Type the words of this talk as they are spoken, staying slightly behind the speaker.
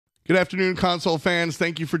Good afternoon, console fans.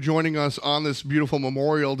 Thank you for joining us on this beautiful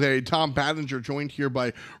Memorial Day. Tom Battinger joined here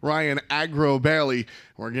by Ryan Aggro Bailey.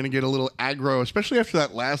 We're going to get a little aggro, especially after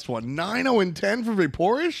that last one. 9-0-10 for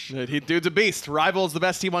JPrro. Dude's a beast. Rival's the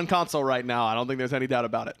best team on console right now. I don't think there's any doubt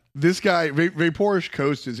about it. This guy, JPrro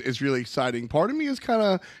Coast, is really exciting. Part of me is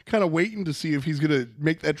kind of waiting to see if he's going to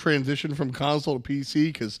make that transition from console to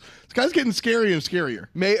PC, because this guy's getting scarier and scarier.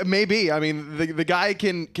 Maybe. I mean, the guy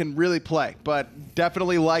can really play, but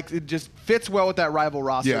definitely it just fits well with that Rival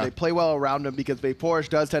roster. Yeah. They play well around him because JPrro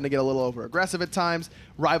does tend to get a little over-aggressive at times.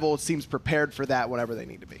 Rival seems prepared for that whenever they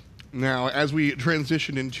need to be. Now, as we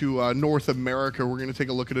transition into North America, we're going to take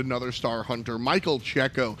a look at another star hunter, Michael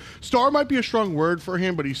Checo. Star might be a strong word for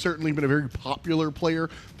him, but he's certainly been a very popular player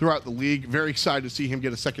throughout the league. Very excited to see him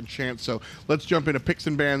get a second chance. So let's jump into picks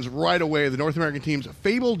and bans right away. The North American teams,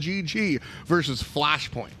 FableGG versus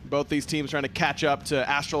Flashpoint. Both these teams trying to catch up to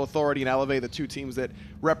Astral Authority and Elevate, the two teams that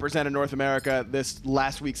represented North America this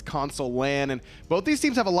last week's console LAN. And both these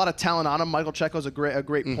teams have a lot of talent on them. Michael Checo's a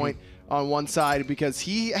great point on one side because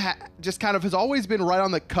he just kind of has always been right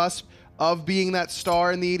on the cusp of being that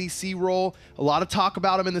star in the ADC role. A lot of talk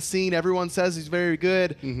about him in the scene. Everyone says he's very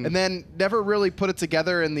good, and then never really put it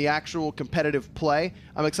together in the actual competitive play.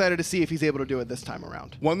 I'm excited to see if he's able to do it this time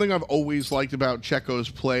around. One thing I've always liked about Checo's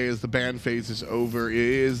play as the ban phase is over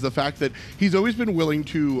is the fact that he's always been willing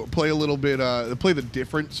to play a little bit, play the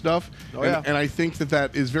different stuff. And I think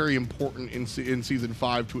that is very important in Season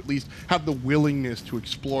 5 to at least have the willingness to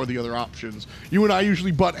explore the other options. You and I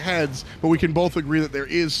usually butt heads, but we can both agree that there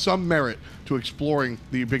is some merit to exploring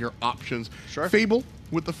the bigger options. Sure. Fable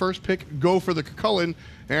with the first pick, go for the Chulainn.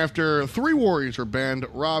 After 3 warriors are banned,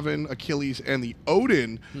 Raven, Achilles, and the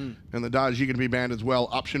Odin, and the Dodge going to be banned as well.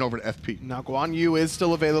 Option over to FP. Now Guan Yu is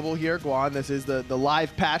still available here. Guan, this is the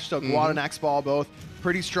live patch, so Guan and X-Ball both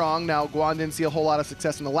pretty strong. Now Guan didn't see a whole lot of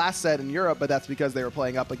success in the last set in Europe, but that's because they were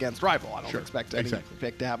playing up against Rival. I don't expect any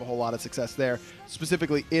pick to have a whole lot of success there,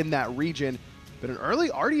 specifically in that region. But an early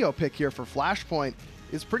Artio pick here for Flashpoint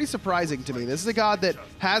is pretty surprising to me. This is a god that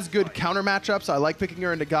has good counter matchups. I like picking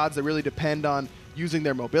her into gods that really depend on using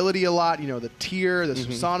their mobility a lot. You know, the Tier, the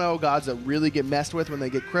Susano, gods that really get messed with when they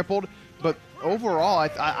get crippled. But overall,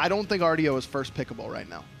 I don't think Artio is first pickable right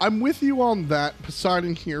now. I'm with you on that.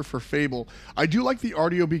 Poseidon here for Fable. I do like the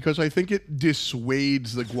Artio because I think it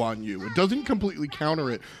dissuades the Guan Yu. It doesn't completely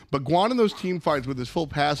counter it, but Guan in those team fights with his full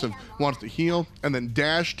passive wants to heal and then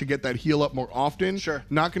dash to get that heal up more often. Sure.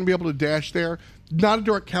 Not going to be able to dash there. Not a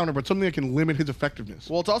direct counter, but something that can limit his effectiveness.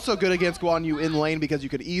 Well, it's also good against Guan Yu in lane because you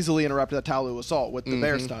could easily interrupt that Taolu Assault with the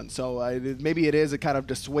Bear Stun. So maybe it is a kind of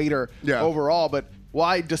dissuader overall, but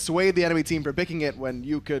why dissuade the enemy team from picking it when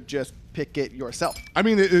you could just pick it yourself? I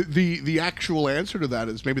mean, the actual answer to that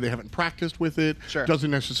is maybe they haven't practiced with it. Sure.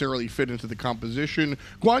 Doesn't necessarily fit into the composition.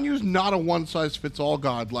 Guan Yu's not a one-size-fits-all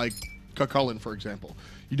god like Chulainn, for example.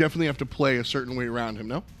 You definitely have to play a certain way around him,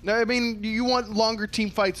 no? No, I mean, you want longer team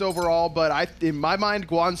fights overall, but in my mind,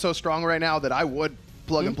 Guan's so strong right now that I would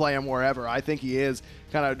plug and play him wherever. I think he is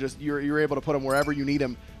kind of just, you're able to put him wherever you need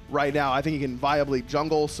him right now. I think he can viably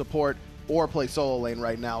jungle, support, or play solo lane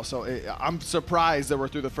right now. So I'm surprised that we're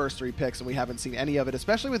through the first 3 picks and we haven't seen any of it,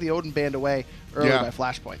 especially with the Odin banned away early by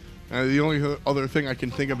Flashpoint. The only other thing I can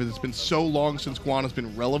think of is it's been so long since Guan has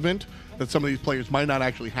been relevant that some of these players might not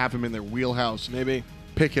actually have him in their wheelhouse. Maybe.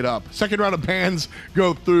 Pick it up. Second round of bans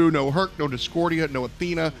go through. No Herc, no Discordia, no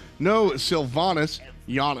Athena, no Chillvanus.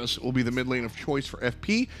 Janus will be the mid lane of choice for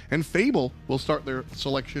FP, and Fable will start their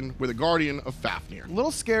selection with a Guardian of Fafnir. A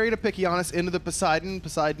little scary to pick Janus into the Poseidon.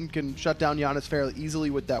 Poseidon can shut down Janus fairly easily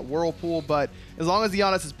with that Whirlpool, but as long as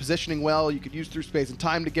Janus is positioning well, you could use through space and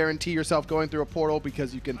time to guarantee yourself going through a portal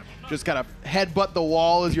because you can just kind of headbutt the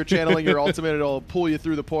wall as you're channeling your ultimate. It'll pull you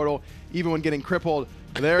through the portal even when getting crippled.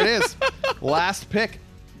 There it is. Last pick,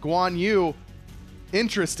 Guan Yu.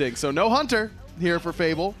 Interesting. So no Hunter here for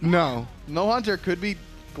Fable. No Hunter. Could be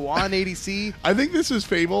Guan ADC. I think this is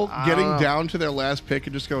Fable getting down to their last pick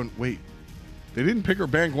and just going, wait, they didn't pick or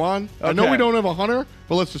ban Guan? Okay. I know we don't have a Hunter,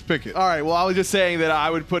 but let's just pick it. All right, well, I was just saying that I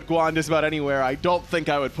would put Guan just about anywhere. I don't think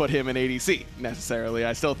I would put him in ADC necessarily.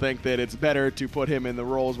 I still think that it's better to put him in the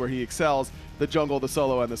roles where he excels, the jungle, the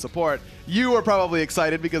solo, and the support. You are probably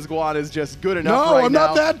excited because Guan is just good enough right now. No, I'm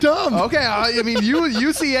not that dumb. Okay, I mean,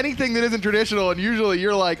 you see anything that isn't traditional, and usually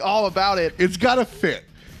you're like all about it. It's got to fit.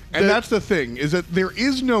 And that's the thing, is that there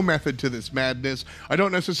is no method to this madness. I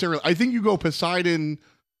don't necessarily... I think you go Poseidon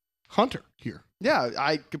Hunter here. Yeah,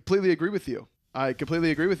 I completely agree with you. I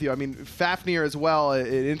mean, Fafnir as well, an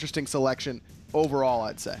interesting selection overall,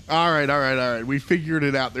 I'd say. All right. We figured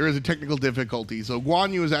it out. There is a technical difficulty. So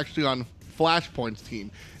Guan Yu is actually on Flashpoint's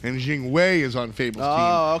team, and Jing is on Fable's team.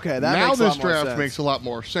 Oh, okay. That now makes this a lot more draft sense. makes a lot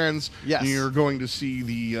more sense. Yes. You're going to see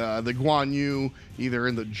the Guan Yu either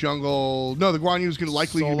in the jungle. No, the Guan Yu is going to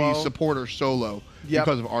likely be support or solo. Yep.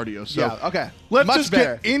 Because of Artio. So yeah, okay. Let's Much just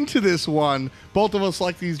better. get into this one. Both of us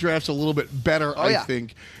like these drafts a little bit better, I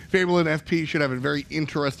think. Fable and FP should have a very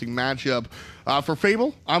interesting matchup. For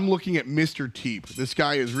Fable, I'm looking at Mr. Teep. This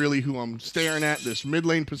guy is really who I'm staring at. This mid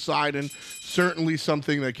lane Poseidon, certainly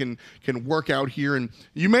something that can work out here. And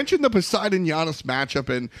you mentioned the Poseidon Janus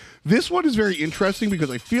matchup, and this one is very interesting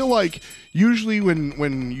because I feel like usually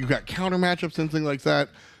when you got counter matchups and things like that,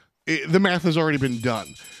 the math has already been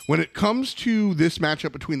done. When it comes to this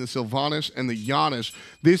matchup between the Chillvanus and the Janus,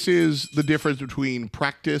 this is the difference between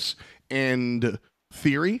practice and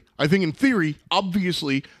theory. I think in theory,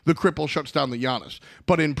 obviously, the cripple shuts down the Janus.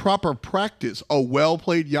 But in proper practice, a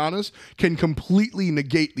well-played Janus can completely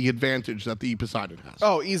negate the advantage that the Poseidon has.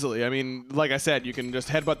 Oh, easily. I mean, like I said, you can just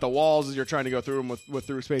headbutt the walls as you're trying to go through them with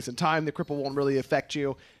through space and time. The cripple won't really affect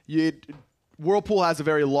you. Whirlpool has a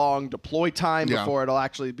very long deploy time before it'll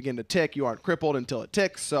actually begin to tick. You aren't crippled until it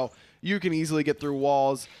ticks, so you can easily get through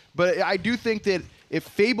walls. But I do think that if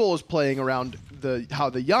Fable is playing around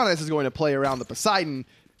how the Janus is going to play around the Poseidon,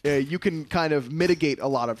 you can kind of mitigate a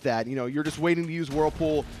lot of that. You know, you're just waiting to use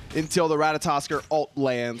Whirlpool until the Ratatoskr ult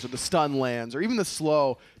lands or the stun lands or even the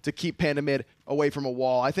slow to keep Panda mid away from a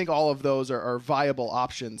wall. I think all of those are viable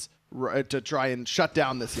options to try and shut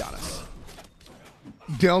down this Janus.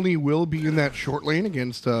 Delnyy will be in that short lane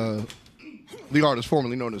against the artist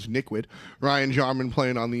formerly known as Niquid. Ryan Jarman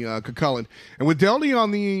playing on the Chulainn. And with Delnyy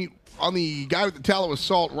on the guy with the Tallow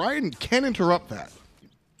Assault, Ryan can interrupt that.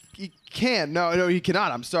 He can. No, he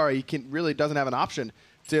cannot. I'm sorry. He really doesn't have an option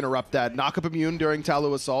to interrupt that. Knock up immune during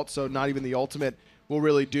Tallow Assault, so not even the ultimate will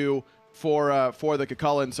really do for the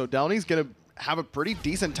Chulainn. So Delny's going to have a pretty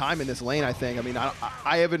decent time in this lane, I think. I mean,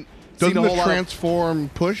 I haven't seen a whole lot. Doesn't the transform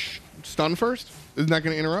push stun first? Isn't that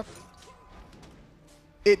going to interrupt?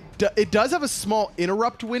 It does have a small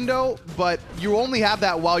interrupt window, but you only have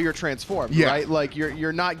that while you're transformed, right? Like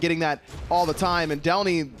you're not getting that all the time. And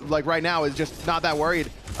Delnyy, like right now, is just not that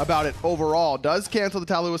worried about it overall. Does cancel the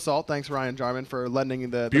Tallow Assault. Thanks, Ryan Jarman, for lending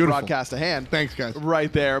the broadcast a hand. Thanks, guys.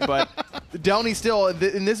 Right there, but Delnyy still, and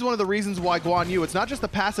this is one of the reasons why Guan Yu, it's not just the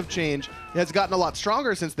passive change, it has gotten a lot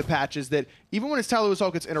stronger since the patches, that even when his Tallow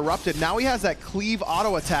Assault gets interrupted, now he has that cleave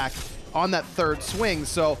auto attack on that third swing.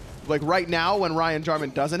 So like right now, when Ryan Jarman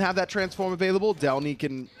doesn't have that transform available, Delnyy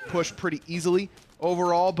can push pretty easily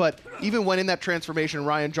overall. But even when in that transformation,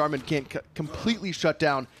 Ryan Jarman can't completely shut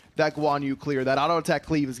down that Guan Yu clear. That auto attack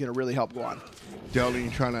cleave is going to really help Guan.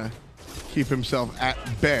 Delnyy trying to keep himself at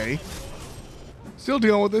bay. Still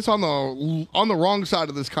dealing with this on the wrong side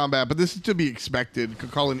of this combat, but this is to be expected.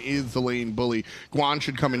 Chulainn is the lane bully. Guan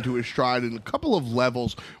should come into his stride in a couple of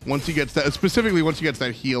levels once he gets that, specifically once he gets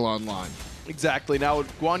that heal online. Exactly. Now,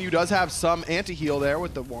 Guan Yu does have some anti-heal there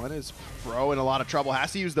with the one. His bro in a lot of trouble.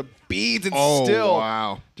 Has to use the beads and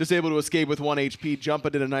still just able to escape with 1 HP.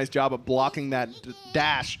 Jumpahhh did a nice job of blocking that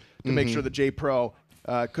dash to make sure the JPrro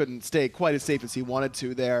couldn't stay quite as safe as he wanted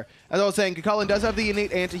to there. As I was saying, Chulainn does have the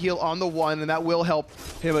innate anti-heal on the one, and that will help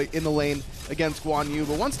him in the lane against Guan Yu.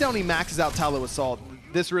 But once Delnyy maxes out Tallow Assault,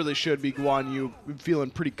 this really should be Guan Yu feeling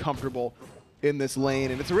pretty comfortable in this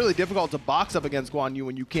lane. And it's really difficult to box up against Guan Yu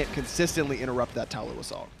when you can't consistently interrupt that Tallow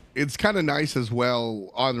Assault. It's kind of nice as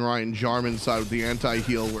well on Ryan Jarman's side with the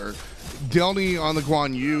anti-heal, where Delnyy on the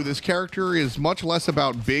Guan Yu, this character is much less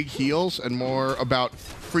about big heals and more about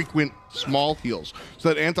frequent small heals. So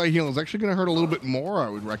that anti-heal is actually going to hurt a little bit more, I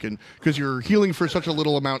would reckon, because you're healing for such a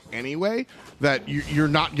little amount anyway that you're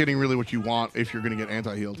not getting really what you want if you're going to get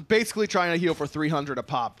anti-healed. Basically trying to heal for 300 a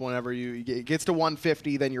pop. Whenever it gets to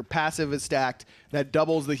 150, then your passive is stacked. That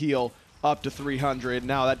doubles the heal up to 300.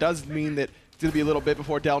 Now, that does mean that it's going to be a little bit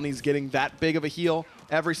before Delny's getting that big of a heal.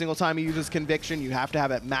 Every single time he uses Conviction, you have to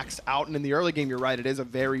have it maxed out. And in the early game, you're right, it is a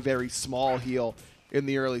very, very small heal in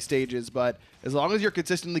the early stages. But as long as you're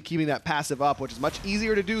consistently keeping that passive up, which is much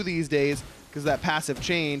easier to do these days because that passive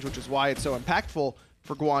change, which is why it's so impactful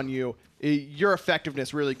for Guan Yu, your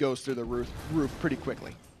effectiveness really goes through the roof pretty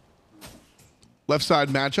quickly. Left side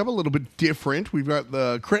matchup, a little bit different. We've got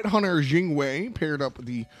the Crit Hunter Jing paired up with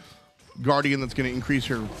the Guardian that's going to increase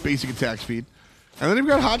her basic attack speed. And then you've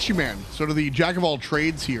got Hachiman, sort of the jack of all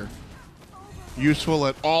trades here. Useful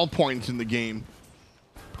at all points in the game.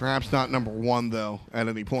 Perhaps not number one, though, at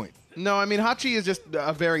any point. No, I mean, Hachi is just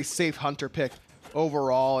a very safe hunter pick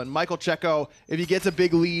overall. And Michael Checo, if he gets a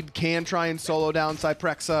big lead, can try and solo down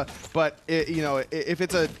Cyprexa. But, if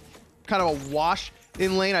it's a kind of a wash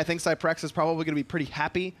in lane, I think Cyprexa is probably going to be pretty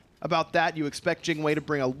happy about that. You expect Jing to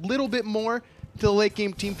bring a little bit more to the late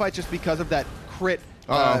game team fight just because of that crit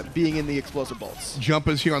being in the explosive bolts.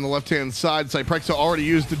 Jumpahh's here on the left-hand side. Cyprexa already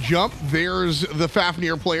used the jump. There's the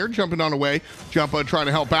Fafnir player jumping on away. Jumpahhh trying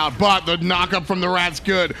to help out, but the knock-up from the Rat's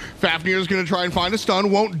good. Fafnir's going to try and find a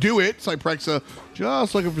stun. Won't do it. Cyprexa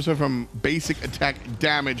just looking for some basic attack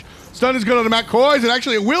damage. Stun is good on the Koiz, and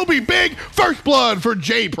actually it will be big. First blood for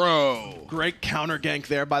JPrro. Great counter gank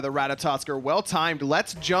there by the Ratatoskr. Well timed.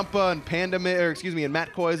 Let's Jumpahhh and Panda, and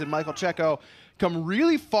Matt Koiz and Michael Checo come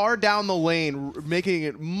really far down the lane, making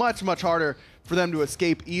it much, much harder for them to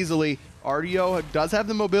escape easily. Artio does have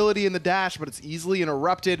the mobility in the dash, but it's easily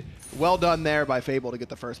interrupted. Well done there by Fable to get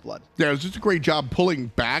the first blood. Yeah, it was just a great job pulling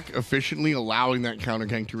back efficiently, allowing that counter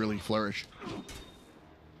gank to really flourish.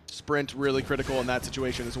 Sprint really critical in that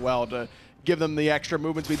situation as well to give them the extra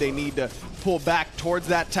movement speed they need to pull back towards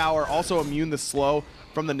that tower. Also immune the slow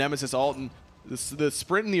from the Nemesis ult, and the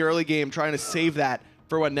sprint in the early game, trying to save that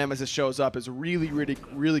for when Nemesis shows up, is really, really,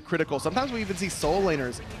 really critical. Sometimes we even see solo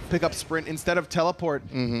laners pick up sprint instead of teleport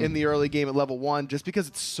in the early game at level 1, just because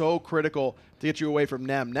it's so critical to get you away from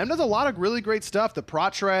Nem. Nem does a lot of really great stuff. The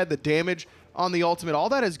prot shred, the damage on the ultimate, all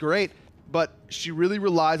that is great, but she really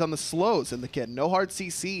relies on the slows in the kit. No hard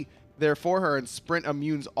CC there for her, and sprint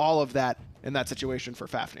immunes all of that in that situation for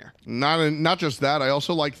Fafnir. Not just that, I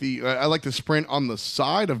also like the sprint on the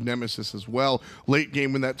side of Nemesis as well. Late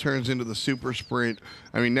game when that turns into the super sprint.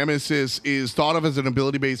 I mean, Nemesis is thought of as an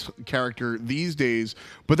ability-based character these days,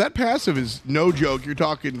 but that passive is no joke. You're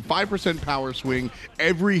talking 5% power swing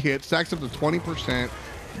every hit, stacks up to 20%.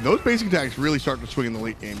 Those basic attacks really start to swing in the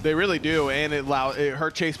late game. They really do, and her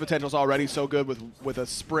chase potential is already so good with a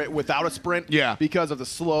sprint without a sprint. Yeah. Because of the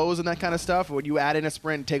slows and that kind of stuff. When you add in a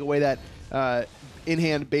sprint and take away that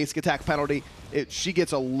in-hand basic attack penalty, she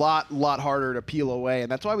gets a lot harder to peel away, and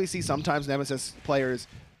that's why we see sometimes Nemesis players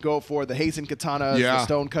go for the hasten katana, the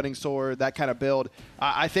stone cutting sword, that kind of build.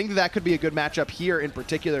 I think that could be a good matchup here in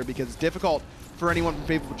particular, because it's difficult for anyone from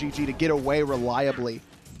FableGG to get away reliably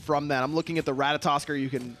from that. I'm looking at the Ratatoskr. You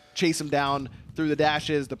can chase him down through the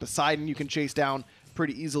dashes. The Poseidon you can chase down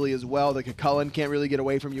pretty easily as well. The Chulainn can't really get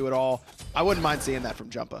away from you at all. I wouldn't mind seeing that from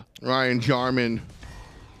Jumpahhh. Ryan Jarman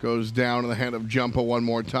goes down in the hand of Jumpahhh one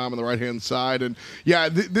more time on the right-hand side. And yeah,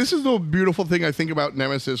 this is the beautiful thing I think about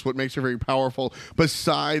Nemesis, what makes her very powerful,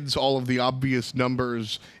 besides all of the obvious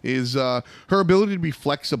numbers, is her ability to be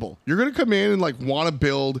flexible. You're going to come in and like want to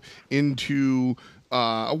build into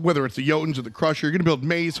whether it's the Jotuns or the Crusher, you're going to build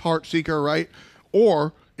Maze, Heartseeker, right?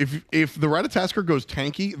 Or if the Ratatoskr goes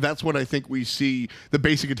tanky, that's when I think we see the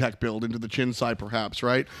basic attack build into the Chin side, perhaps,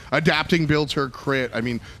 right? Adapting builds her crit. I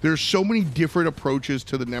mean, there's so many different approaches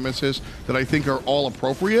to the Nemesis that I think are all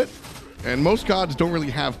appropriate, and most gods don't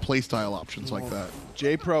really have playstyle options like that.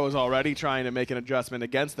 JPrro is already trying to make an adjustment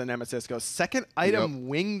against the Nemesis. Goes second item,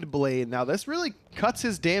 Winged Blade. Now this really cuts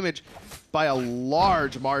his damage by a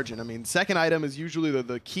large margin. I mean, second item is usually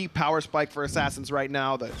the key power spike for assassins right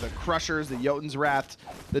now. The Crushers, the Jotun's Wrath,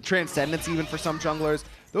 the Transcendence even for some junglers.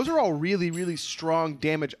 Those are all really, really strong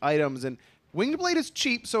damage items. And Winged Blade is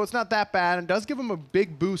cheap, so it's not that bad. And does give him a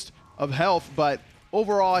big boost of health, but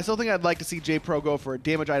overall, I still think I'd like to see JPrro go for a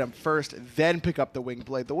damage item first, then pick up the Winged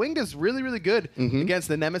Blade. The Winged is really, really good against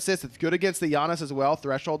the Nemesis. It's good against the Janus as well.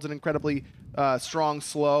 Threshold's an incredibly strong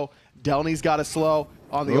slow. Delny's got a slow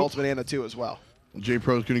on the ultimate and the 2 as well.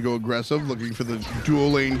 JPro's going to go aggressive, looking for the dual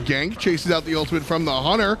lane gank. Chases out the ultimate from the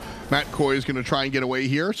Hunter. Matt Koiz is going to try and get away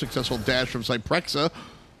here. Successful dash from Cyprexa.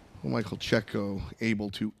 Michael Checo able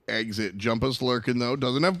to exit. Jumpahh's lurking though.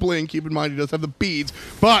 Doesn't have blink. Keep in mind he does have the beads,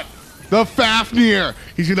 but the Fafnir.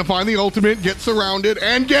 He's going to find the ultimate, get surrounded,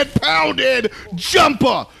 and get pounded.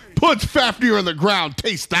 Jumpahhh puts Fafnir on the ground.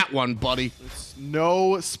 Taste that one, buddy.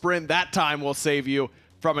 No sprint that time will save you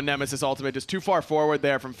from a Nemesis ultimate. Just too far forward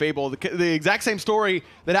there from Fable. The exact same story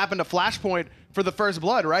that happened to Flashpoint for the first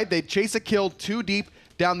blood, right? They chase a kill too deep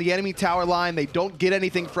down the enemy tower line. They don't get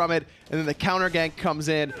anything from it, and then the counter gank comes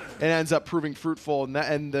in and ends up proving fruitful.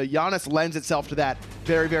 And the Janus lends itself to that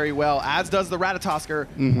very, very well, as does the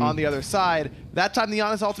Ratatoskr on the other side. That time the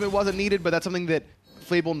Janus ultimate wasn't needed, but that's something that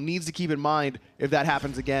Fable needs to keep in mind if that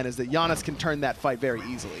happens again, is that Janus can turn that fight very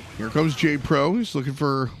easily. Here comes JPrro. He's looking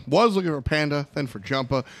for Panda, then for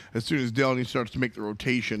Jumpahhh. As soon as Delnyy starts to make the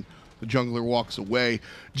rotation, the jungler walks away.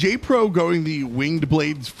 JPrro going the Winged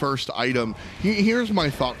Blade's first item. Here's my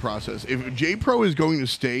thought process. If JPrro is going to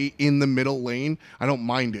stay in the middle lane, I don't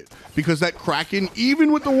mind it. Because that Kraken,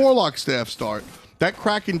 even with the Warlock staff start, that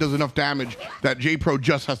Kraken does enough damage that JPrro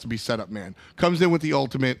just has to be set up, man. Comes in with the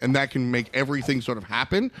ultimate, and that can make everything sort of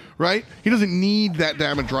happen, right? He doesn't need that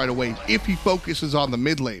damage right away if he focuses on the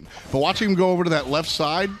mid lane. But watching him go over to that left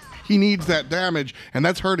side, he needs that damage, and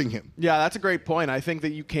that's hurting him. Yeah, that's a great point. I think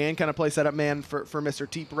that you can kind of play setup man for Mr.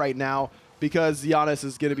 Teep right now because Janus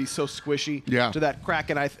is going to be so squishy to that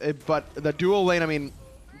Kraken. But the dual lane, I mean,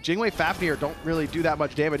 Jingwei Fafnir don't really do that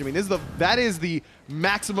much damage. I mean, that is the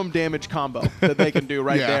maximum damage combo that they can do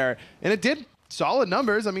right there. And it did solid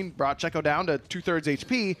numbers. I mean, brought Checo down to 2/3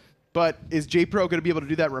 HP. But is JPrro going to be able to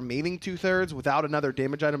do that remaining 2/3 without another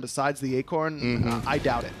damage item besides the Acorn? I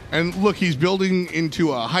doubt it. And look, he's building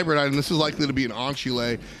into a hybrid item. This is likely to be an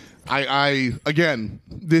Enchile. Again,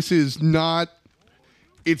 this is not...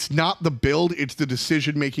 It's not the build, it's the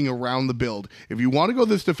decision-making around the build. If you want to go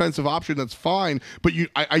this defensive option, that's fine, but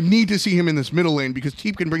I need to see him in this middle lane because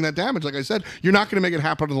Teep can bring that damage. Like I said, you're not going to make it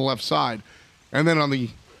happen on the left side. And then on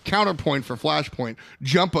the counterpoint for Flashpoint,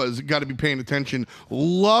 Jumpahh's got to be paying attention.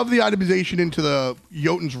 Love the itemization into the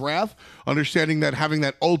Jotun's Wrath, understanding that having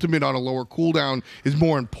that ultimate on a lower cooldown is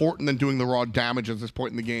more important than doing the raw damage at this point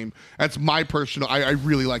in the game. That's my personal... I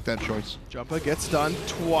really like that choice. Jumpahhh gets stunned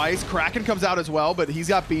twice. Kraken comes out as well, but he's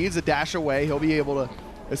got beads, a dash away. He'll be able to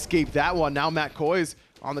escape that one. Now Matt Koiz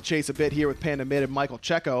on the chase a bit here with Panda mid and Michael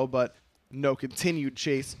Checo, but no continued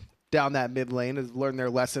chase down that mid lane. Has learned their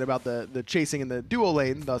lesson about the chasing in the dual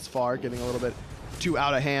lane thus far, getting a little bit too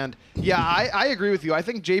out of hand. Yeah, I agree with you. I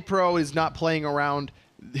think JPrro is not playing around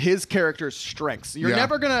his character's strengths. You're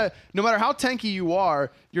never going to, no matter how tanky you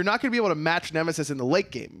are, you're not going to be able to match Nemesis in the late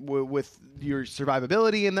game with your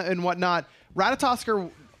survivability and whatnot. Ratatoskr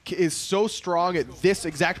is so strong at this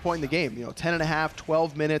exact point in the game, 10.5,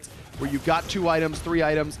 12 minutes, where you've got 2 items, 3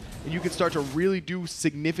 items, and you can start to really do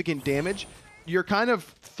significant damage. You're kind of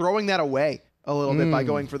throwing that away a little bit by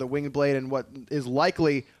going for the Winged Blade and what is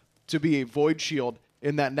likely to be a Void Shield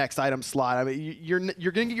in that next item slot. I mean, you're going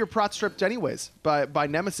to get your prot stripped anyways by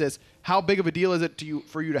Nemesis. How big of a deal is it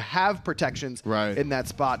for you to have protections in that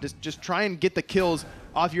spot? Just try and get the kills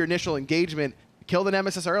off your initial engagement. Kill the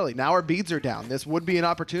Nemesis early. Now our beads are down. This would be an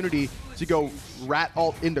opportunity to go rat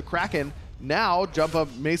ult into Kraken. Now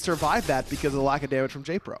Jumpahhh may survive that because of the lack of damage from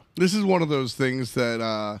JPrro. This is one of those things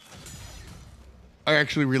that... I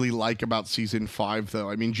actually really like about Season 5,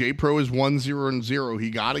 though. I mean, JPrro is 1-0-0.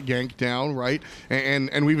 He got a gank down, right?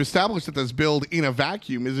 And we've established that this build in a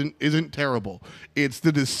vacuum isn't terrible. It's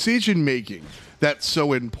the decision-making that's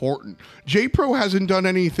so important. JPrro hasn't done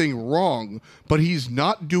anything wrong, but he's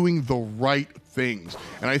not doing the right things.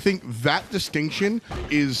 And I think that distinction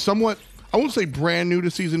is somewhat... I won't say brand new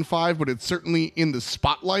to Season 5, but it's certainly in the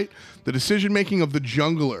spotlight. The decision-making of the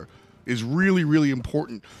jungler is really, really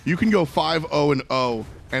important. You can go 5-0-0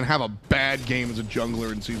 and have a bad game as a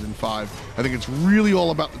jungler in Season 5. I think it's really all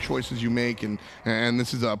about the choices you make, and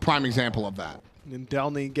this is a prime example of that. And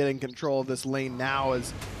Delnyy getting control of this lane now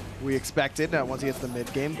as we expected. Now once he gets the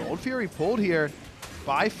mid game, Gold Fury pulled here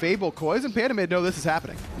by Fable. Koiz and Panda mid know this is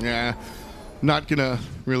happening. Yeah, not gonna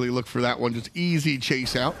really look for that one. Just easy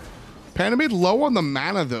chase out. Panda mid low on the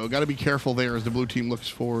mana, though. Got to be careful there as the blue team looks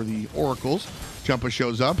for the oracles. Jumpahhh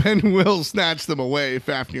shows up and will snatch them away.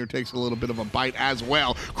 Fafnir takes a little bit of a bite as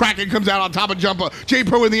well. Kraken comes out on top of Jumpahhh.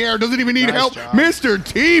 JPrro in the air, doesn't even need help. Job. Mr.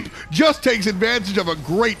 Teep just takes advantage of a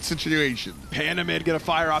great situation. Panda mid gonna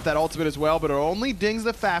fire off that ultimate as well, but it only dings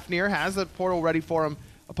the Fafnir. Has the portal ready for him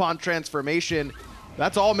upon transformation.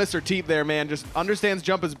 That's all Mr. Teep there, man. Just understands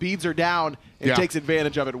Jumpahh's beads are down and takes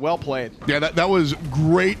advantage of it. Well played. Yeah, that was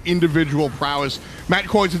great individual prowess. Matt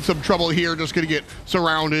Koiz in some trouble here, just going to get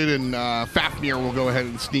surrounded, and Fafnir will go ahead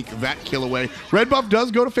and sneak that kill away. Red buff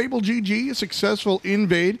does go to FableGG, a successful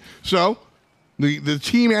invade. So the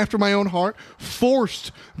team after my own heart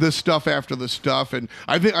forced the stuff after the stuff, and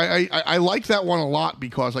I think I like that one a lot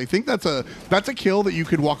because I think that's a kill that you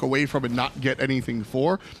could walk away from and not get anything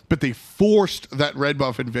for, but they forced that red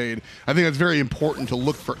buff invade. I think that's very important to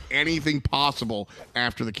look for anything possible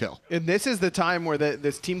after the kill. And this is the time where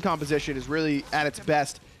this team composition is really at its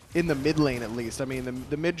best in the mid lane, at least. I mean,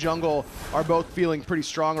 the mid jungle are both feeling pretty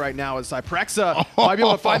strong right now as Cyprexa might be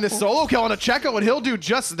able to find this solo kill on a Checo, and he'll do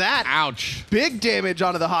just that. Ouch. Big damage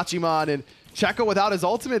onto the Hachiman, and Checo without his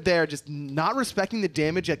ultimate there, just not respecting the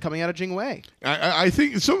damage yet coming out of Jingwei. I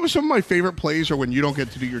think some of my favorite plays are when you don't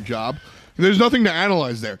get to do your job. There's nothing to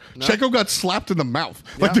analyze there. No. Checo got slapped in the mouth.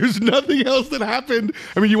 Like, there's nothing else that happened.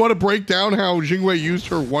 I mean, you want to break down how Jingwei used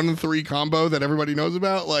her 1-3 combo that everybody knows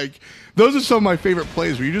about? Like, those are some of my favorite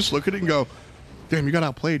plays where you just look at it and go, damn, you got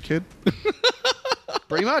outplayed, kid.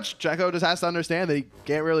 Pretty much. Checo just has to understand that he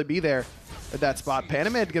can't really be there at that spot.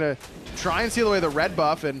 Panamid going to try and steal away the red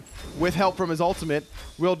buff, and with help from his ultimate,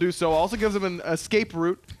 will do so. Also gives him an escape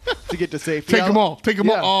route to get to safety. Take them all. Take them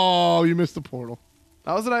all. Oh, you missed the portal.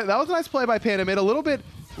 That was a nice play by Panamid. A little bit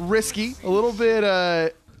risky, a little bit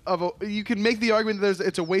you can make the argument that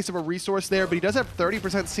it's a waste of a resource there, but he does have 30%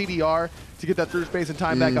 CDR to get that through space and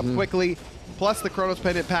time back up quickly. Plus the Chronos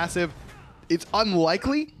Pendant passive. It's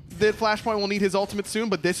unlikely that Flashpoint will need his ultimate soon,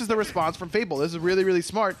 but this is the response from Fable. This is really, really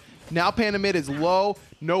smart. Now Panda mid is low,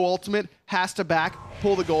 no ultimate, has to back,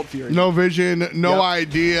 pull the Gold Fury. No vision, no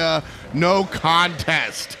idea, no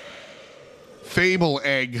contest.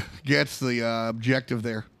 FableGG gets the objective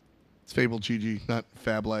there. It's FableGG, not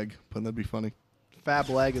FabLeg, but that'd be funny.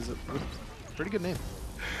 FabLeg is a pretty good name.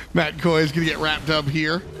 Matt Koiz is going to get wrapped up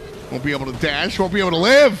here. Won't be able to dash, won't be able to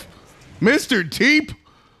live. Mr. Teep.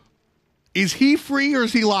 Is he free or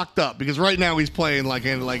is he locked up? Because right now he's playing like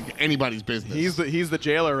anybody's business. He's the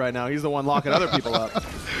jailer right now. He's the one locking other people up.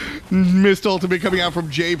 Missed ultimate coming out from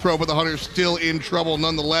JPrro, but the Hunter's still in trouble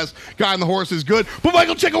nonetheless. Guy on the horse is good, but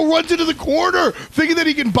Michael Checo runs into the corner, thinking that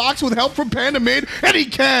he can box with help from Panda mid, and he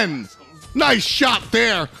can. Nice shot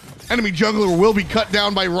there. Enemy jungler will be cut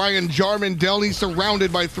down by Ryan Jarman. Delnyy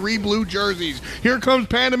surrounded by 3 blue jerseys. Here comes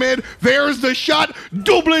Panda mid. There's the shot.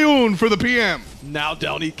 Double un for the PM. Now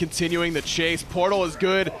Delnyy continuing the chase. Portal is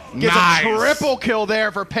good. Gets a triple kill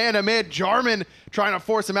there for Panda mid. Jarman trying to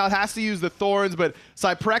force him out. Has to use the thorns, but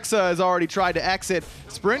Cyprexa has already tried to exit.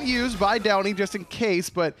 Sprint used by Delnyy just in case,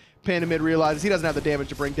 but Panda mid realizes he doesn't have the damage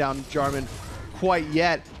to bring down Jarman quite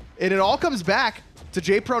yet. And it all comes back to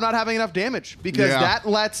JPrro not having enough damage, because that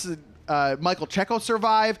lets Michael Checo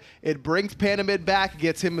survive. It brings Panda mid back,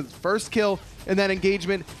 gets him his first kill in that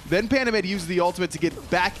engagement. Then Panda mid uses the ultimate to get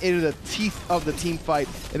back into the teeth of the team fight,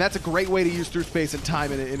 and that's a great way to use through space and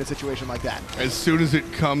time in a situation like that. As soon as it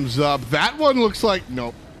comes up, that one looks like,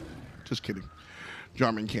 nope, just kidding.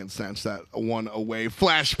 Jarman can't snatch that one away.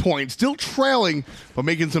 Flashpoint still trailing, but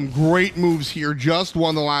making some great moves here. Just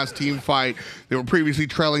won the last team fight. They were previously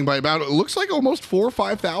trailing by about, it looks like almost 4,000 or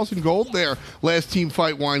 5,000 gold there. Last team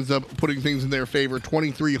fight winds up putting things in their favor.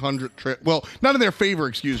 2,300, well, not in their favor,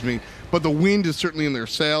 excuse me, but the wind is certainly in their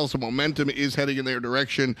sails. The momentum is heading in their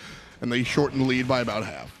direction, and they shortened the lead by about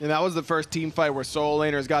half. And that was the first team fight where solo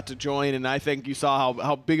laners got to join, and I think you saw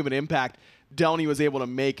how big of an impact Delnyy was able to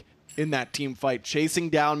make in that team fight. Chasing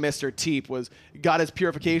down Mr. Teep, got his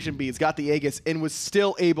purification beads, got the Aegis, and was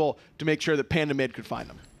still able to make sure that Panda mid could find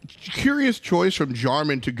him. Curious choice from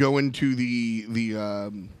Jarman to go into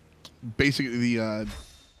basically the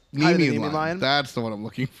Nemesis line. That's the one I'm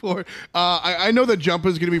looking for. I know that Jumpahhh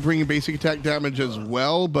is going to be bringing basic attack damage as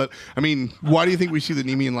well, but I mean, why do you think we see the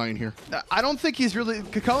Nemesis line here? I don't think he's really...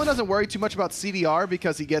 Chulainn doesn't worry too much about CDR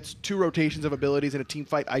because he gets 2 rotations of abilities in a team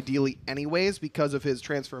fight ideally anyways because of his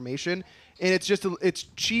transformation. And it's just, it's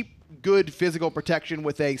cheap, good physical protection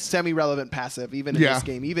with a semi-relevant passive, even in this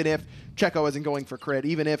game. Even if Checo isn't going for crit,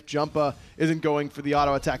 even if Jumpahhh isn't going for the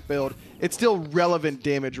auto-attack build, it's still relevant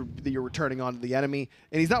damage that you're returning onto the enemy.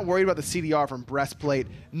 And he's not worried about the CDR from Breastplate.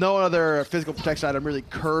 No other physical protection item really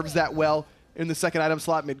curves that well in the second item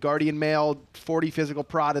slot. Midgardian Mail, 40 physical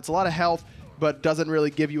prod. It's a lot of health, but doesn't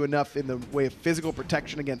really give you enough in the way of physical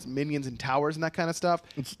protection against minions and towers and that kind of stuff.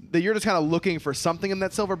 That you're just kind of looking for something in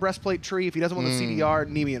that silver breastplate tree. If he doesn't want the CDR,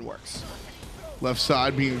 Nemesis works. Left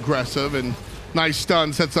side being aggressive, and nice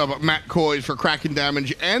stun sets up Matt Koiz for cracking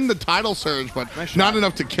damage and the tidal surge, but not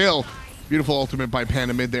enough to kill. Beautiful ultimate by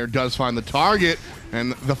Panda mid there, does find the target,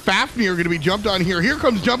 and the Fafnir going to be jumped on here. Here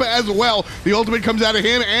comes Jumpahhh as well. The ultimate comes out of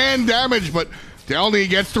him and damage, but Delnyy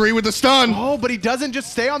gets 3 with the stun. Oh, but he doesn't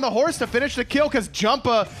just stay on the horse to finish the kill because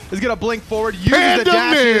Jumpahhh is going to blink forward, uses the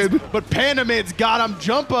dashes, but Panda mid's got him.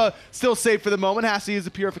 Jumpahhh still safe for the moment, has to use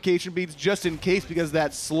the purification beads just in case because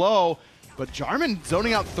that's slow. But Jarman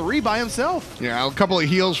zoning out 3 by himself. Yeah, a couple of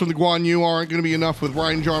heals from the Guan Yu aren't going to be enough with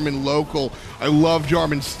Ryan Jarman local. I love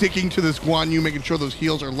Jarman sticking to this Guan Yu, making sure those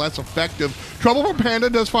heals are less effective. Trouble for Panda,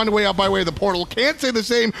 does find a way out by way of the portal. Can't say the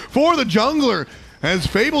same for the jungler as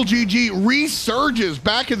FableGG resurges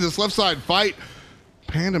back in this left side fight.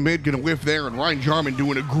 Panda mid gonna whiff there, and Ryan Jarman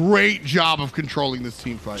doing a great job of controlling this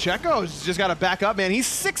team fight. Checo's just got to back up, man. He's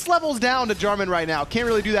 6 levels down to Jarman right now. Can't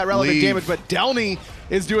really do that relevant damage, but Delnyy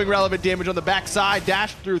is doing relevant damage on the backside.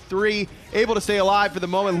 Dash through 3, able to stay alive for the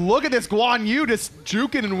moment. Look at this Guan Yu just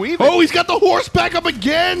juking and weaving. Oh, he's got the horse back up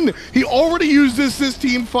again. He already used this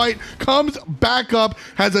team fight, comes back up,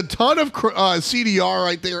 has a ton of CDR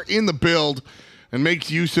right there in the build, and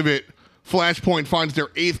makes use of it. Flashpoint finds their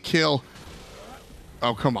 8th kill.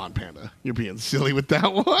 Oh, come on, Panda. You're being silly with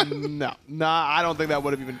that one. No, I don't think that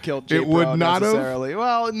would have even killed JPrro. It would not necessarily.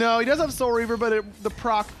 Well, no, he does have Soul Reaver, but the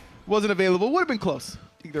proc wasn't available. Would have been close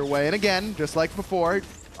either way. And again, just like before,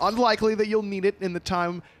 unlikely that you'll need it in the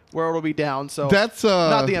time where it'll be down. So that's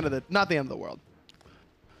not the end of the world.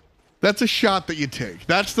 That's a shot that you take.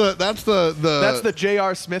 That's the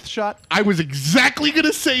J.R. Smith shot. I was exactly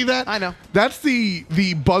gonna say that. I know. That's the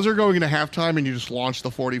buzzer going into halftime, and you just launch the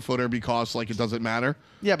 40-footer because like it doesn't matter.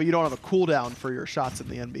 Yeah, but you don't have a cooldown for your shots in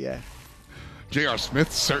the NBA. J.R.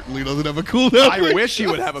 Smith certainly doesn't have a cooldown. I wish he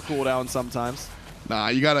would have a cooldown sometimes. Nah,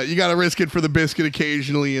 you gotta risk it for the biscuit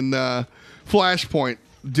occasionally, and Flashpoint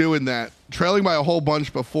doing that. Trailing by a whole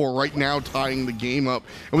bunch before, right now tying the game up.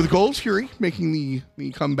 And with Gold's Fury making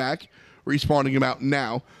the comeback, respawning him out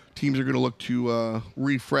now, teams are going to look to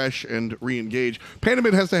refresh and re-engage.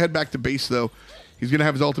 Panda has to head back to base, though. He's going to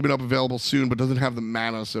have his ultimate up available soon, but doesn't have the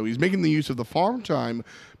mana, so he's making the use of the farm time.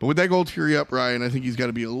 But with that Gold Fury up, Ryan, I think he's got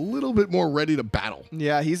to be a little bit more ready to battle.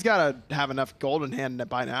 Yeah, he's got to have enough gold in hand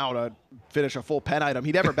by now to finish a full pen item.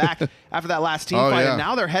 He never backed after that last team fight, and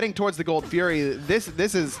now they're heading towards the Gold Fury. This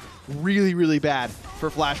is really, really bad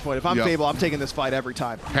for Flashpoint. If I'm Fable, I'm taking this fight every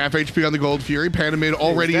time. Half HP on the Gold Fury. Panda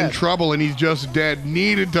already in trouble, and he's just dead.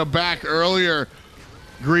 Needed to back earlier.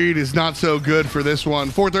 Greed is not so good for this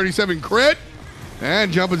one. 437 crit.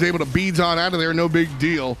 And Jump is able to beads on out of there, no big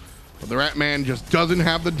deal. But the Rat Man just doesn't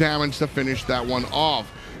have the damage to finish that one off.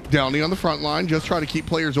 Delnyy on the front line, just trying to keep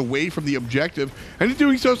players away from the objective, and he's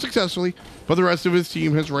doing so successfully. But the rest of his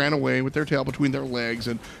team has ran away with their tail between their legs,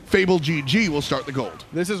 and FableGG will start the gold.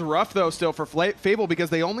 This is rough, though, still for Fable,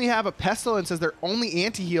 because they only have a Pestilence as their only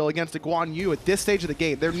anti-heal against a Guan Yu at this stage of the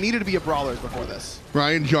game. There needed to be a Brawlers before this.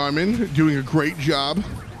 Ryan Jarman doing a great job.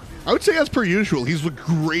 I would say, as per usual, he's looked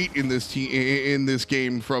great in this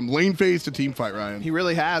game from lane phase to team fight, Ryan. He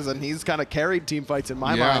really has, and he's kind of carried team fights in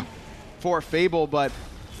my mind for Fable, but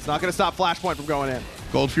it's not going to stop Flashpoint from going in.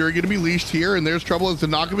 Gold Fury going to be leashed here, and there's trouble as the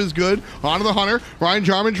knockup is good. Onto the Hunter. Ryan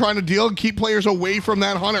Jarman trying to deal and keep players away from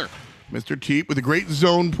that Hunter. Mr. Teep with a great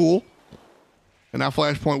zone pool. And now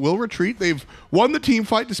Flashpoint will retreat. They've won the team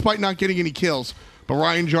fight despite not getting any kills. But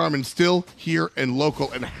Ryan Jarman still here and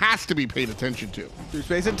local and has to be paid attention to. Through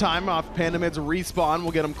space and time off Panda Mid's respawn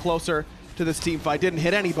will get him closer to this team fight. Didn't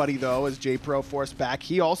hit anybody, though, as JPrro forced back.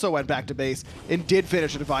 He also went back to base and did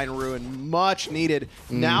finish a Divine Ruin. Much needed.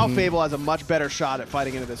 Now Fable has a much better shot at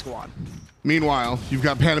fighting into this Guan. Meanwhile, you've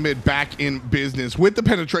got Panda Mid back in business with the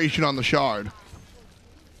penetration on the Shard.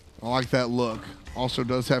 I like that look. Also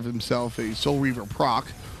does have himself a Soul Reaver proc.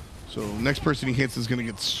 So next person he hits is going to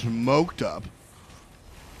get smoked up.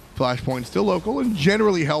 Flashpoint still local and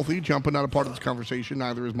generally healthy. Jumpahhh not a part of this conversation.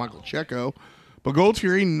 Neither is Michael Checo. But Gold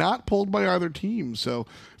Fury not pulled by either team. So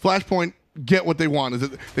Flashpoint get what they want. Is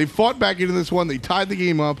that they fought back into this one. They tied the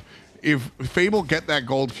game up. If Fable get that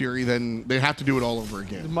Gold Fury, then they have to do it all over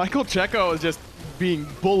again. Michael Checo is just being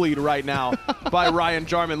bullied right now by Ryan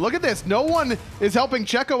Jarman. Look at this. No one is helping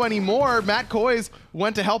Checo anymore. Matt Koiz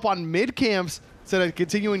went to help on mid camps instead of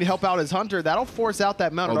continuing to help out his Hunter. That'll force out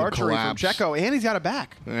that mounted archery from Checo, and he's got it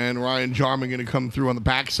back. And Ryan Jarman going to come through on the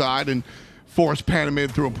backside and force Panda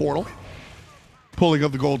Mid through a portal. Pulling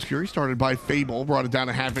up the Gold Fury, started by Fable, brought it down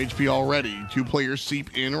to half HP already. Two players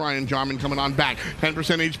seep in. Ryan Jarman coming on back. 10%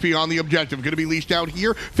 HP on the objective. Going to be leashed out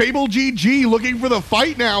here. FableGG looking for the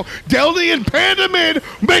fight now. Delnyy and Panda Mid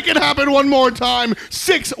make it happen one more time.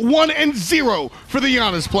 6-1-0 for the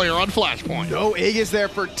Janus player on Flashpoint. No Aegis there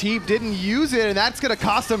for Teep. Didn't use it, and that's going to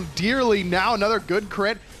cost him dearly. Now another good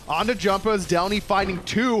crit onto Jumpahhh. Delnyy finding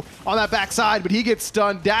two on that backside, but he gets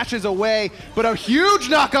stunned, dashes away, but a huge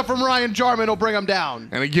knockup from Ryan Jarman will bring him down.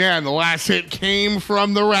 And again, the last hit came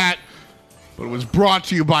from the Rat, but it was brought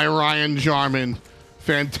to you by Ryan Jarman.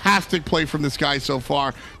 Fantastic play from this guy so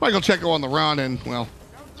far. Michael Checo on the run, and, well,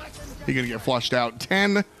 he's going to get flushed out.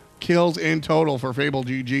 10 kills in total for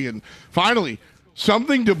FableGG, and finally,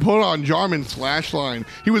 something to put on Jarman's slash line.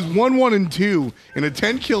 He was 1-1-2 in a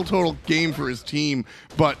 10-kill total game for his team,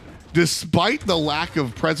 but despite the lack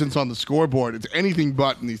of presence on the scoreboard, it's anything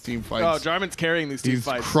but in these team fights. Oh, Jarman's carrying these team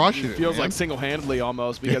fights. He's crushing it. Feels like single-handedly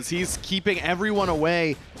almost, because he's keeping everyone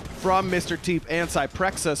away from Mr. Teep and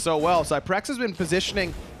Cyprexa so well. Cyprexa's been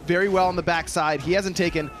positioning very well on the backside. He hasn't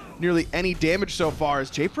taken nearly any damage so far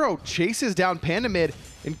as JPrro chases down Panda Mid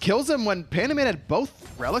and kills him when Panda Mid had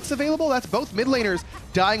both relics available. That's both mid laners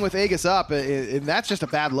dying with Aegis up, and that's just a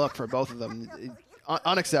bad look for both of them.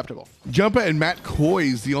 Unacceptable. Jumpahhh and Matt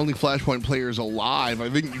Koiz, the only Flashpoint players alive. I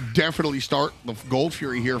think you definitely start the Gold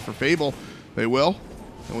Fury here for Fable. They will.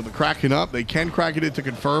 And with the cracking up, they can crack it to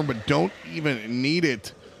confirm, but don't even need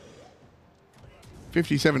it.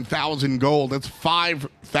 57,000 gold. That's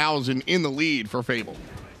 5,000 in the lead for Fable.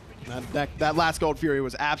 That last Gold Fury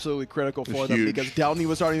was absolutely critical for them because Delnyy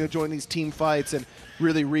was starting to join these team fights and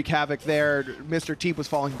really wreak havoc there. Mr. Teep was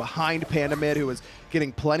falling behind Panda Mid, who was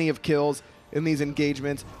getting plenty of kills. in these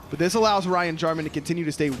engagements. But this allows Ryan Jarman to continue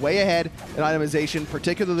to stay way ahead in itemization,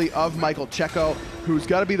 particularly of Michael Checo, who's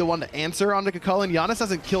got to be the one to answer onto Chulainn. Janus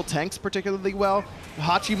doesn't kill tanks particularly well.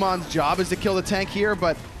 Hachiman's job is to kill the tank here,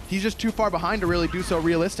 but he's just too far behind to really do so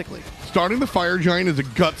realistically. Starting the Fire Giant is a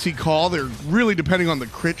gutsy call. They're really depending on the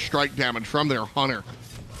crit strike damage from their Hunter.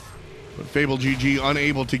 But FableGG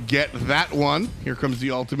unable to get that one. Here comes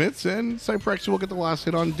the ultimates, and Cyprexa will get the last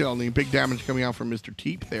hit on Delnyy. Big damage coming out from Mr.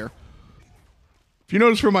 Teep there. If you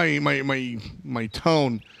notice from my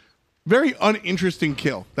tone, very uninteresting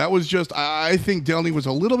kill. That was just, I think Delnyy was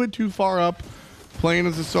a little bit too far up, playing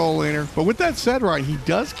as a solo laner. But with that said, Ryan, he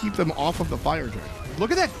does keep them off of the Fire Giant.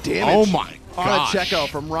 Look at that damage. Oh my on a Checo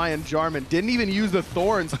from Ryan Jarman. Didn't even use the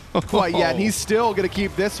Thorns quite yet. And he's still going to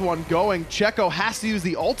keep this one going. Checo has to use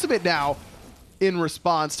the ultimate now in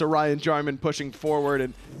response to Ryan Jarman pushing forward.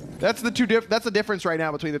 And that's the difference right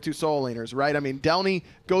now between the two solo laners, right? I mean, Delnyy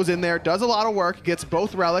goes in there, does a lot of work, gets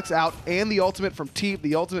both relics out and the ultimate from Teep,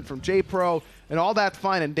 the ultimate from JPrro, and all that's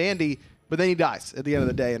fine and dandy. But then he dies at the end of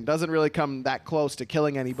the day and doesn't really come that close to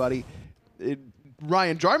killing anybody.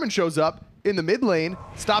 Ryan Jarman shows up in the mid lane,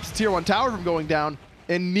 stops the tier 1 tower from going down,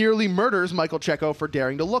 and nearly murders Michael Checo for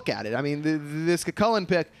daring to look at it. I mean, this Chulainn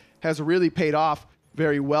pick has really paid off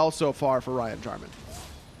very well so far for Ryan Jarman.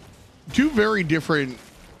 Two very different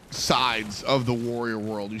sides of the warrior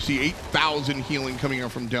world. You see 8,000 healing coming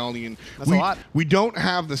out from Delnyy, and that's a lot. We don't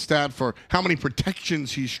have the stat for how many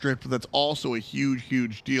protections he's stripped, but that's also a huge,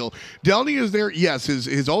 huge deal. Delnyy is there. Yes,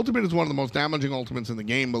 his ultimate is one of the most damaging ultimates in the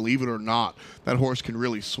game, believe it or not. That horse can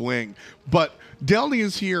really swing. But Delnyy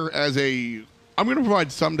is here as a, I'm going to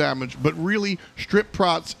provide some damage, but really strip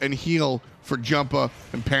prots and heal for Jumpahhh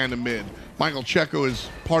and Panda mid. Michael Checo is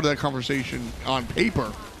part of that conversation on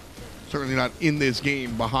paper. Certainly not in this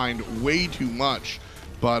game, behind way too much.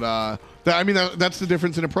 But that's the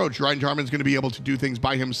difference in approach. Ryan Jarman's going to be able to do things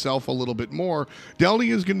by himself a little bit more.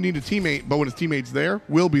 Delnyy is going to need a teammate, but when his teammate's there,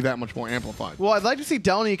 will be that much more amplified. Well, I'd like to see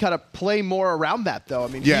Delnyy kind of play more around that, though. I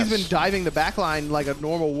mean, yes, he's been diving the backline like a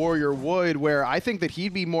normal warrior would, where I think that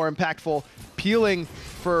he'd be more impactful peeling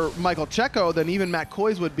for Michael Checo than even Matt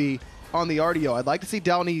Koiz would be on the Artio. I'd like to see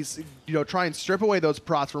Delnyy, try and strip away those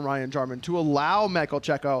prots from Ryan Jarman to allow Michael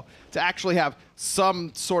Checo to actually have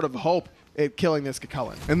some sort of hope at killing this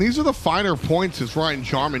Chulainn. And these are the finer points as Ryan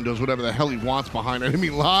Jarman does whatever the hell he wants behind enemy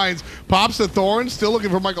lines. Pops the Thorn, still looking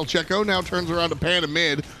for Michael Checo, now turns around to Panda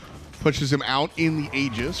mid, pushes him out in the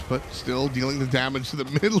Aegis, but still dealing the damage to the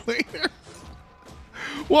mid laner.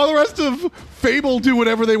 While the rest of Fable do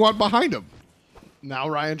whatever they want behind him. Now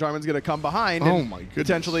Ryan Jarman's going to come behind and my goodness,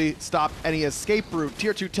 potentially stop any escape route.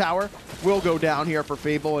 Tier 2 tower will go down here for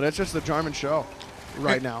Fable, and it's just the Jarman show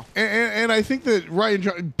right now. And I think that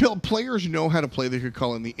players know how to play the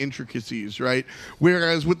Chulainn, the intricacies, right?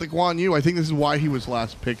 Whereas with the Guan Yu, I think this is why he was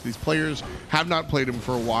last picked. These players have not played him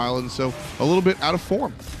for a while, and so a little bit out of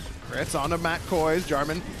form. Crits onto Matt Koiz.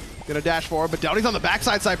 Jarman gonna dash forward, but Delny's on the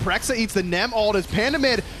backside. Cyprexa eats the Nem ult as Panda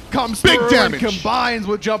mid comes big through damage and combines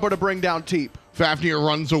with Jumpahhh to bring down Teep. Fafnir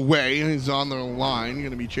runs away. He's on the line.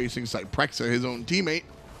 Going to be chasing Cyprexa, his own teammate.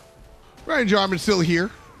 Ryan Jarman's still here.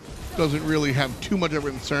 Doesn't really have too much of a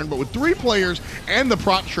concern, but with 3 players and the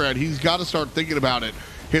prot shred, he's got to start thinking about it.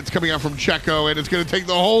 Hits coming out from Checo, and it's going to take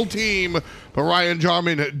the whole team. But Ryan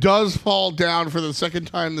Jarman does fall down for the second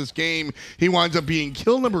time this game. He winds up being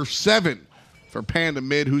kill number 7 for Panda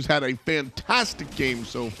mid, who's had a fantastic game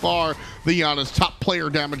so far. The Janus, top player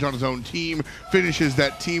damage on his own team, finishes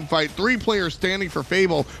that team fight. 3 players standing for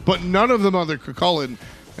Fable, but none of them other Chulainn,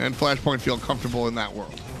 and Flashpoint feel comfortable in that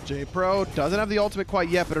world. JPrro doesn't have the ultimate quite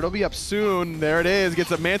yet, but it'll be up soon. There it is.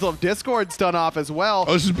 Gets a Mantle of Discord stun off as well.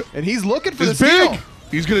 Oh, and he's looking for the big steal.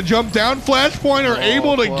 He's going to jump down. Flashpoint are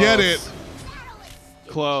able to get it.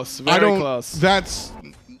 Close. Very close.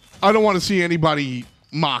 I don't want to see anybody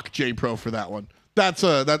mock JPrro for that one. That's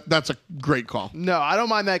a great call. No, I don't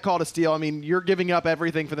mind that call to steal. I mean, you're giving up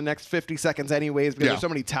everything for the next 50 seconds anyways because there's so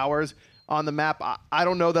many towers on the map. I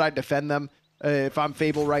don't know that I'd defend them if I'm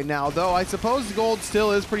Fable right now, though I suppose gold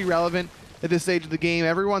still is pretty relevant at this stage of the game.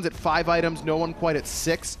 Everyone's at 5 items, no one quite at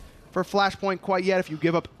 6 for Flashpoint quite yet. If you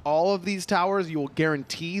give up all of these towers, you will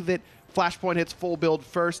guarantee that Flashpoint hits full build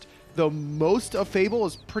first, though most of Fable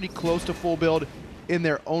is pretty close to full build in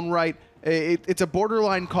their own right. It's a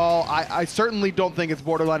borderline call. I certainly don't think it's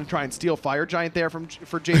borderline to try and steal Fire Giant there for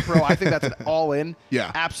JPrro. I think that's an all-in.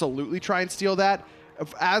 Yeah. Absolutely try and steal that.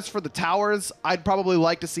 As for the towers, I'd probably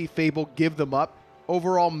like to see Fable give them up.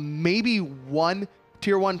 Overall, maybe 1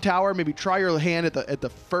 tier 1 tower. Maybe try your hand at the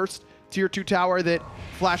first tier 2 tower that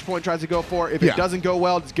Flashpoint tries to go for. If it doesn't go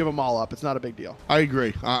well, just give them all up. It's not a big deal. I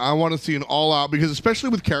agree. I want to see an all-out, because especially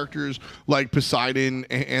with characters like Poseidon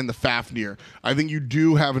and the Fafnir, I think you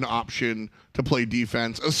do have an option to play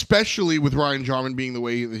defense, especially with Ryan Jarman being the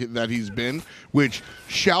way that he's been, which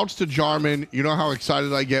shouts to Jarman. You know how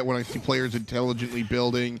excited I get when I see players intelligently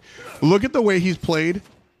building. Look at the way he's played.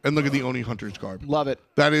 And look at the Oni Hunter's garb. Love it.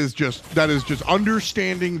 That is just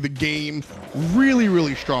understanding the game. Really,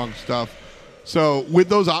 really strong stuff. So with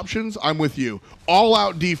those options, I'm with you. All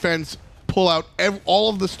out defense, pull out all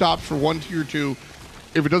of the stops for 1 tier 2.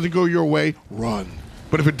 If it doesn't go your way, run.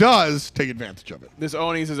 But if it does, take advantage of it. This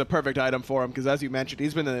Oni's is a perfect item for him because, as you mentioned,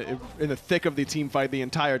 he's been in the thick of the team fight the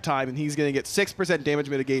entire time, and he's going to get 6% damage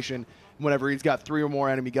mitigation whenever he's got 3 or more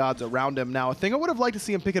enemy gods around him. Now, a thing I would have liked to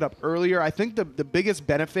see him pick it up earlier, I think the biggest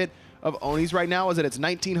benefit of Oni's right now is that it's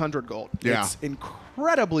 1,900 gold. Yeah. It's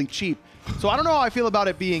incredibly cheap. So I don't know how I feel about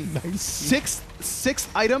it being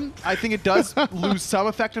sixth item. I think it does lose some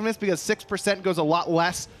effectiveness because 6% goes a lot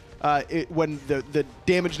less when the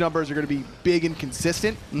damage numbers are going to be big and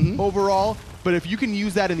consistent overall. But if you can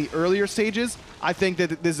use that in the earlier stages, I think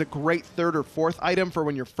that this is a great 3rd or 4th item for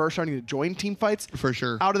when you're first starting to join team fights. For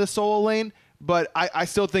sure. Out of the solo lane. But I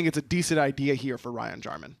still think it's a decent idea here for Ryan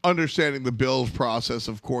Jarman. Understanding the build process,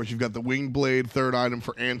 of course. You've got the Winged Blade, 3rd item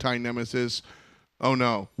for anti-Nemesis. Oh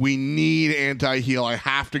no, we need anti-heal. I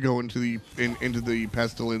have to go into the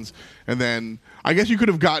Pestilence. And then I guess you could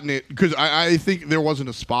have gotten it, because I think there wasn't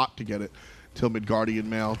a spot to get it till Midgardian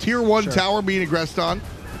Mail. Tier 1 tower being aggressed on.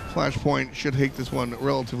 Flashpoint should take this one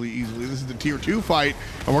relatively easily. This is the tier 2 fight,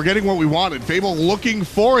 and we're getting what we wanted. Fable looking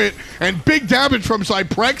for it, and big damage from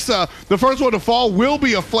Cyprexa. The first one to fall will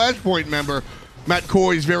be a Flashpoint member. Matt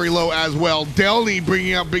Koiz very low as well. Delnyy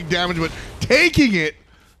bringing out big damage, but taking it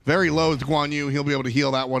very low is Guan. He'll be able to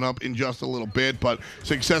heal that one up in just a little bit, but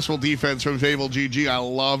successful defense from FableGG. I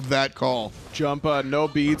love that call. Jumpahhh, no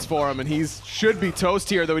beads for him, and he should be toast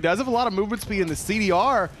here, though he does have a lot of movement speed in the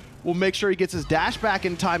CDR. We'll make sure he gets his dash back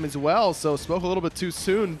in time as well, so spoke a little bit too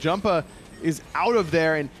soon. Jumpahhh is out of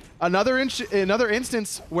there, and another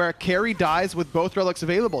instance where a carry dies with both relics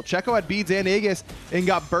available. Checo had beads and Aegis and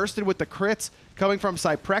got bursted with the crits coming from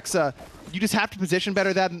Cyprexa. You just have to position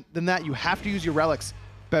better than that. You have to use your relics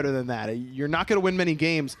better than that. You're not going to win many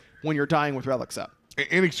games when you're dying with relics up.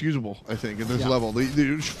 Inexcusable, I think, at this level.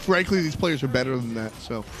 Frankly, these players are better than that,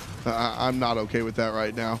 so I'm not okay with that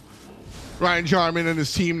right now. Ryan Jarman and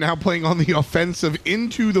his team now playing on the offensive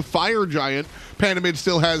into the Fire Giant. Panda mid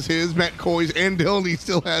still has his. Matt Koiz and Delnyy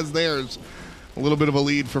still has theirs. A little bit of a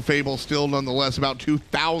lead for Fable still, nonetheless. About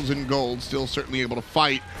 2,000 gold. Still certainly able to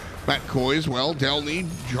fight. Matt Koiz, well, Delnyy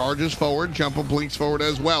charges forward. Jumpahhh blinks forward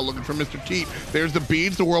as well. Looking for Mr. Teep. There's the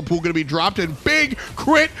beads. The Whirlpool going to be dropped. And big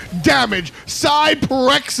crit damage.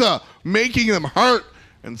 Cyprexa making them hurt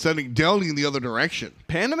and sending Delnyy in the other direction.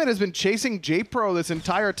 Pandamid has been chasing JPrro this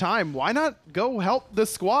entire time. Why not go help the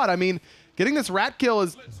squad? I mean, getting this rat kill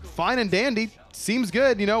is fine and dandy. Seems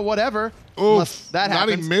good, you know, whatever. Unless that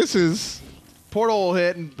happens. Not he misses. Portal will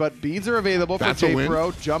hit, but beads are available for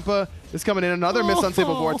JPrro. Jumpahhh is coming in. Another miss on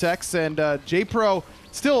Stable Vortex, and JPrro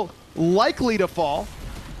still likely to fall.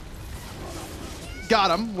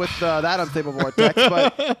 Got him with that unstable Vortex,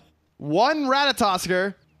 but one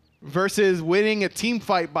Ratatoskr versus winning a team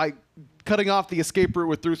fight by cutting off the escape route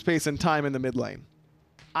with through space and time in the mid lane.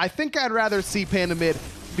 I think I'd rather see Panda mid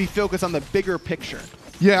be focused on the bigger picture.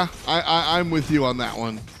 Yeah, I'm with you on that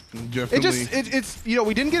one. Definitely. It's you know,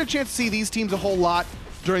 we didn't get a chance to see these teams a whole lot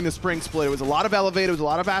during the spring split. It was a lot of Elevate, it was a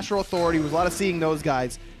lot of Astral Authority, it was a lot of seeing those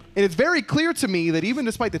guys. And it's very clear to me that even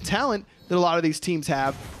despite the talent that a lot of these teams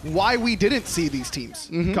have, why we didn't see these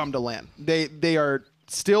teams come to LAN. They are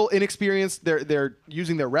still inexperienced. They're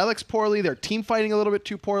using their relics poorly. They're team fighting a little bit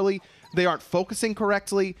too poorly. They aren't focusing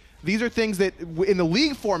correctly. These are things that in the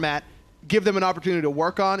league format give them an opportunity to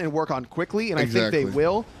work on and work on quickly, and I think they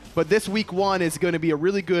will. But this week 1 is going to be a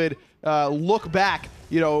really good look back.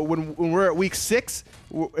 You know, when we're at week 6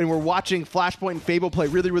 and we're watching Flashpoint and Fable play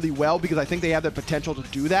really, really well, because I think they have the potential to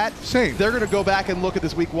do that. Same. They're going to go back and look at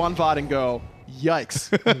this week 1 VOD and go,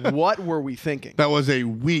 yikes, what were we thinking? That was a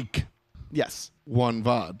weak Yes. 1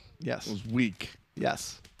 VOD. Yes. It was weak.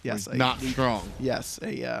 Yes. Yes. Not strong. Yes.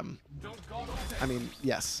 I mean,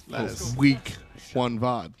 yes. That is weak 1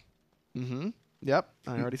 VOD. Yep.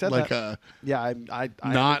 I already said like that. Yeah. I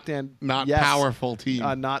not understand. Not yes. powerful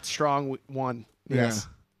team. Not strong 1. Yes.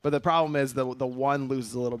 Yeah. But the problem is the 1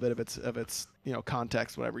 loses a little bit of its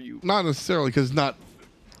context whenever you. Not necessarily, because it's not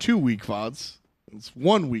 2 weak VODs. It's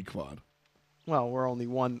 1 weak VOD. Well, we're only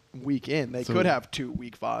 1 week in. They could have 2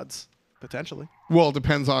 weak VODs potentially. Well, it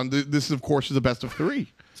depends on this. Of course, is a best of 3.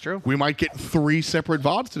 It's true. We might get 3 separate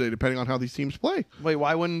VODs today, depending on how these teams play. Wait,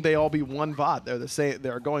 why wouldn't they all be one VOD? They're the same.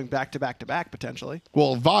 They're going back to back to back potentially.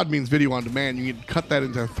 Well, VOD means video on demand. You can cut that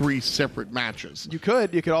into 3 separate matches. You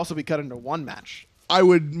could. You could also be cut into one match. I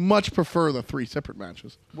would much prefer the 3 separate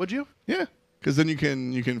matches. Would you? Yeah. Because then you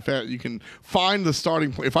can find the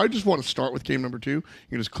starting point. If I just want to start with game number 2, you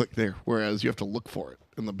can just click there. Whereas you have to look for it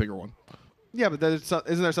in the bigger one. Yeah, but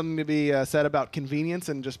isn't there something to be said about convenience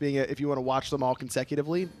and just being if you want to watch them all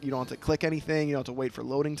consecutively, you don't have to click anything, you don't have to wait for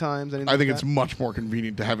loading times. I think it's much more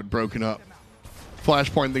convenient to have it broken up.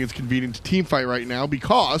 Flashpoint, I think it's convenient to team fight right now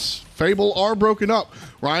because Fable are broken up.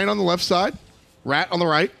 Ryan on the left side, Rat on the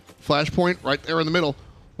right, Flashpoint right there in the middle,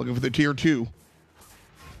 looking for the tier 2.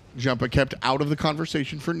 Jumpahhh kept out of the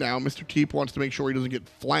conversation for now. Mr. Teep wants to make sure he doesn't get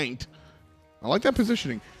flanked. I like that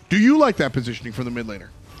positioning. Do you like that positioning for the mid laner?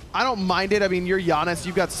 I don't mind it. I mean, you're Janus.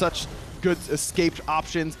 You've got such good escaped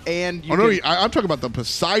options, and you I'm talking about the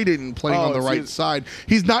Poseidon playing on the right side.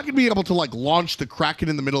 He's not going to be able to like launch the Kraken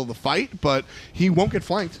in the middle of the fight, but he won't get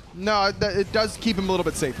flanked. No, it does keep him a little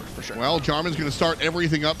bit safer for sure. Well, Jarman's going to start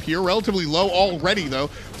everything up here. Relatively low already, though.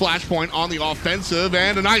 Flashpoint on the offensive,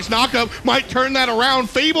 and a nice knockup might turn that around.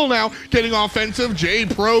 Fable now getting offensive.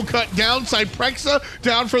 JPrro cut down. Cyprexa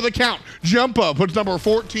down for the count. Jumpahhh puts number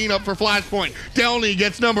 14 up for Flashpoint. Delnyy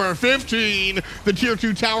gets number 15. The tier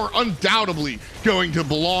 2 tower undoubtedly going to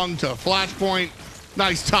belong to Flashpoint.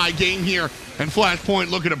 Nice tie game here, and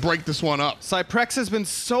Flashpoint looking to break this one up. Cyprexa has been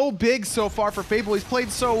so big so far for Fable. He's played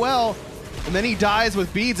so well, and then he dies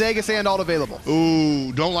with beads, Aegis, and ult available.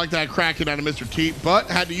 Ooh, don't like that Kraken out of Mr. Teep, but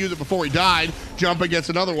had to use it before he died. Jumpahhh gets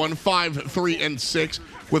another one, 5, 3, and 6,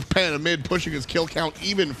 with Panda mid pushing his kill count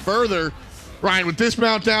even further. Ryan, with this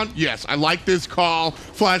mount down, yes, I like this call.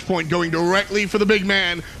 Flashpoint going directly for the big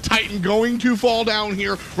man. Titan going to fall down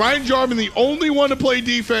here. Ryan Jarman, the only one to play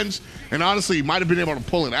defense, and honestly, he might have been able to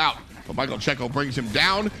pull it out. But Michael Checo brings him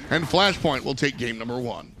down, and Flashpoint will take game number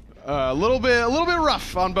 1. A little bit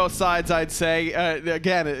rough on both sides, I'd say.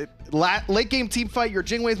 Again, late game team fight. Your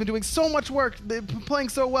Jingwei's been doing so much work, playing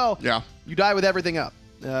so well. Yeah. You die with everything up.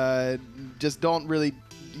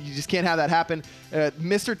 You just can't have that happen.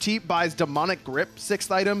 Mr. Teep buys Demonic Grip,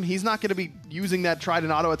 6th item. He's not going to be using that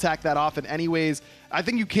Trident auto attack that often anyways. I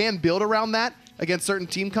think you can build around that against certain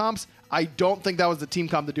team comps. I don't think that was the team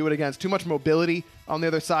comp to do it against. Too much mobility on the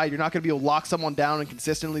other side. You're not going to be able to lock someone down and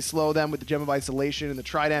consistently slow them with the Gem of Isolation and the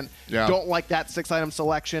Trident. Yeah. Don't like that 6th item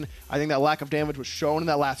selection. I think that lack of damage was shown in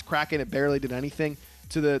that last Kraken. It barely did anything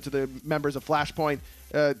to the members of Flashpoint.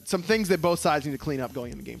 Some things that both sides need to clean up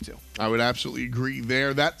going into game 2. I would absolutely agree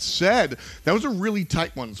there. That said, that was a really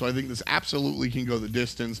tight one, so I think this absolutely can go the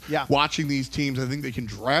distance. Yeah. Watching these teams, I think they can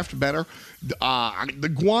draft better. The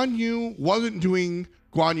Guan Yu wasn't doing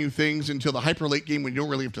Guan Yu things until the hyper late game when you don't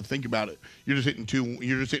really have to think about it. You're just hitting 2-1,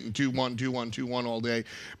 2-1, 2-1 all day.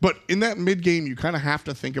 But in that mid game, you kind of have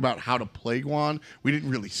to think about how to play Guan. We didn't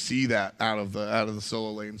really see that out of the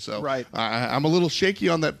solo lane. So right. I'm a little shaky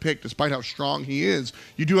on that pick, despite how strong he is.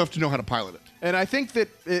 You do have to know how to pilot it. And I think that,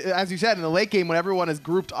 as you said, in the late game, when everyone is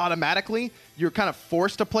grouped automatically, you're kind of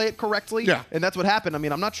forced to play it correctly. Yeah. And that's what happened. I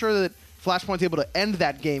mean, I'm not sure that Flashpoint's able to end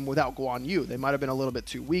that game without Guan Yu. They might have been a little bit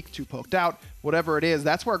too weak, too poked out, whatever it is.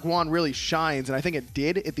 That's where Guan really shines, and I think it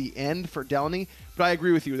did at the end for Delnyy. But I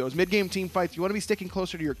agree with you. Those mid-game team fights, you want to be sticking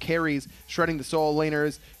closer to your carries, shredding the solo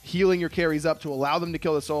laners, healing your carries up to allow them to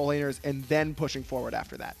kill the solo laners, and then pushing forward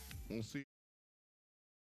after that. We'll see.